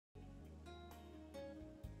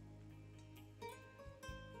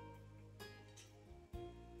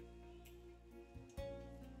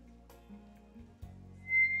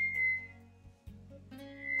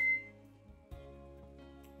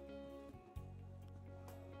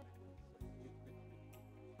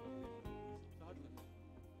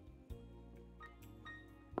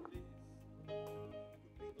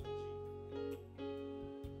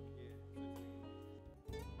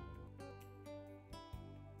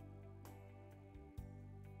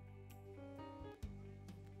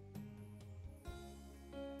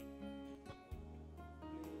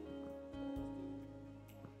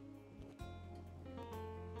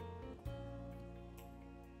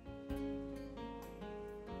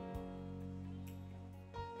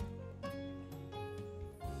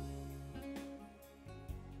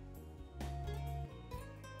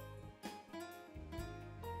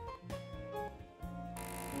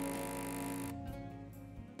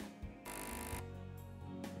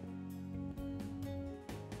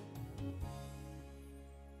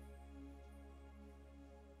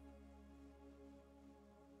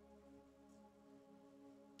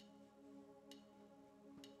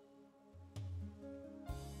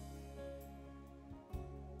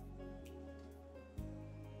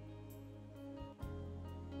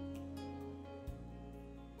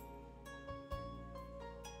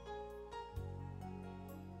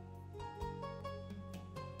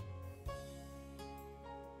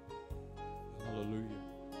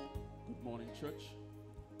church.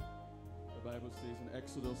 The Bible says in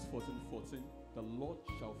Exodus 14:14, the Lord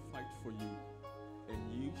shall fight for you,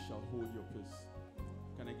 and ye shall hold your peace.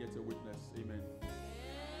 Can I get a witness? Amen.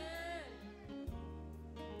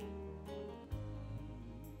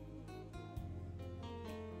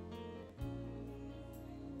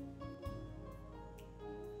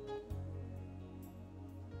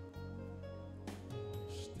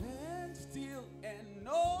 Stand still and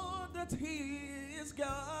know that He is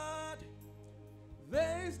God.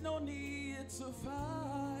 There is no need to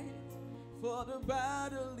fight, for the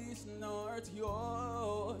battle is not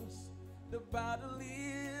yours. The battle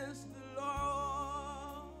is the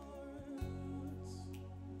Lord's.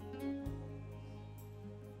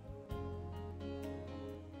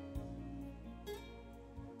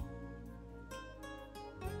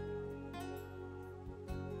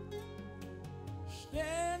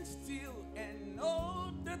 Stand still and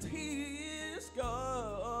know that He is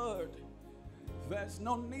God. There's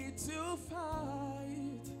no need to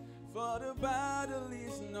fight, for the battle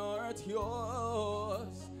is not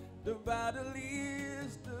yours. The battle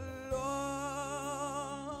is the Lord's.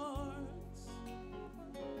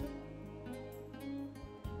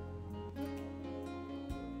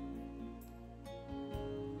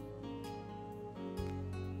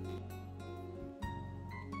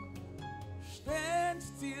 Stand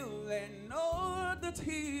still and know that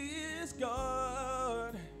He is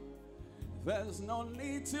God. There's no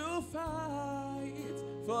need to fight,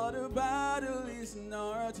 for the battle is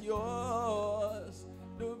not yours.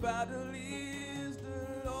 The battle is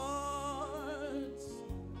the Lord's.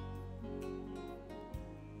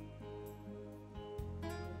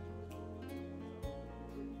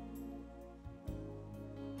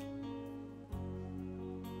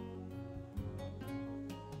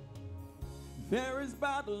 There is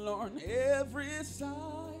battle on every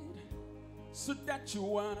side, so that you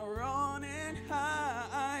wanna run and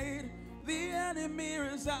hide. The enemy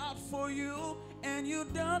is out for you, and you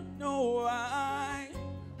don't know why.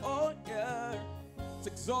 Oh yeah, it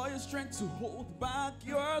takes all your strength to hold back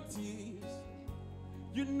your tears.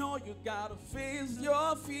 You know you gotta face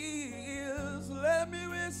your fears. Let me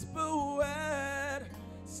whisper a word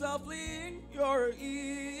softly in your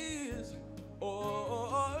ears.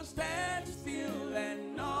 Oh, stand still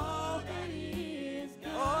and know that He is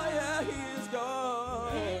God. Oh yeah, He is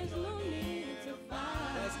God. There's no need to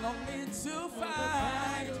fight. There's no need to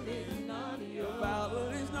fight. The battle is not yours. The battle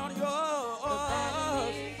is not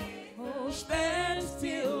yours. Stand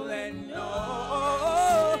still and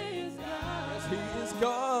know that He is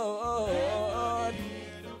God.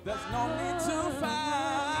 There's no need to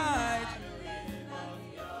fight.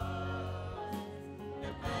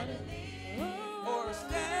 Or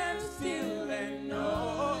stand still and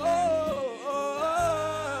know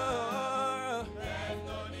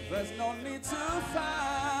there's no need to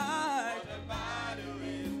fight. The battle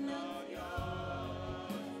is not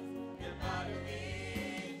yours. The battle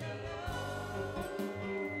is the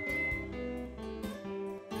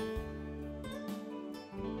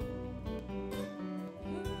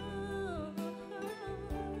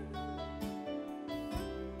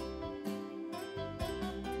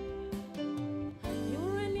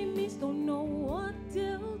Your enemies don't know what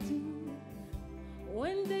they'll do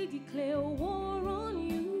when they declare war on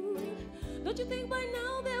you. Don't you think by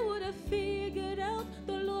now they would have figured out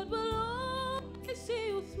the Lord will always see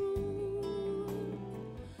you through?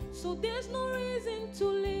 So there's no reason to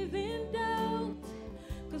live in doubt,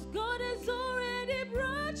 'cause God has already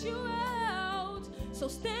brought you out. So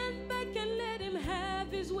stand back and let Him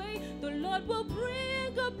have His way. The Lord will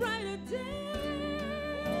bring a brighter day.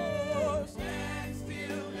 Oh, stand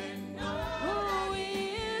still and know Oh,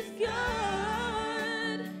 He is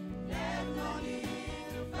God. there's no need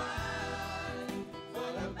to fight, for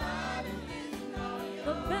the battle is not yours.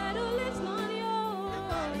 The battle is not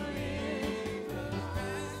yours.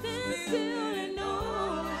 Stand still and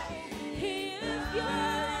know He is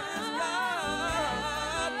God.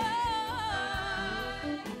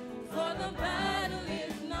 For the battle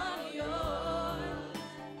is not yours.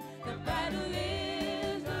 The battle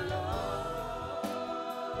is the Lord.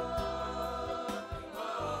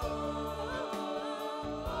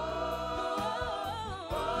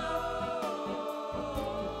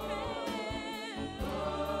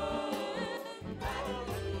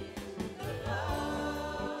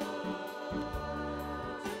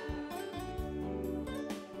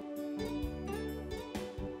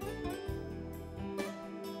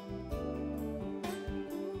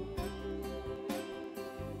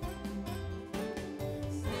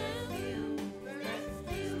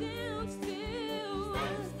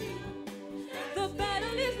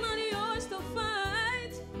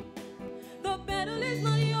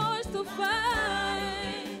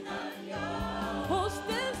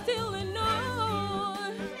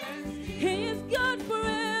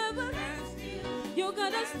 You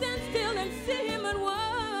gotta stand still and see him at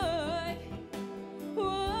work.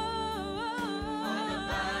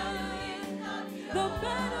 The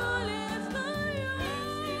battle is not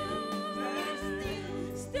yours.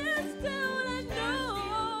 Stand still and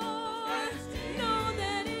know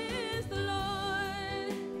that it is the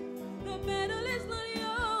Lord. The battle is not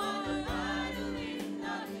yours.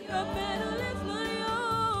 The battle is not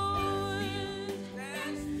yours.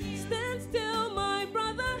 Stand still, my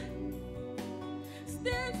brother.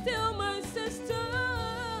 Stand still, my sister.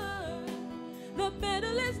 The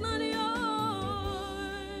battle is not yours.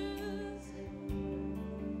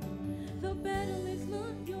 The battle is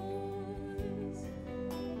not yours.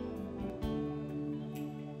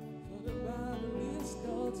 For the battle is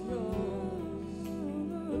not yours.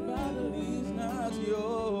 The battle is not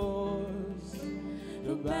yours.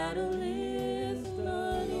 The battle is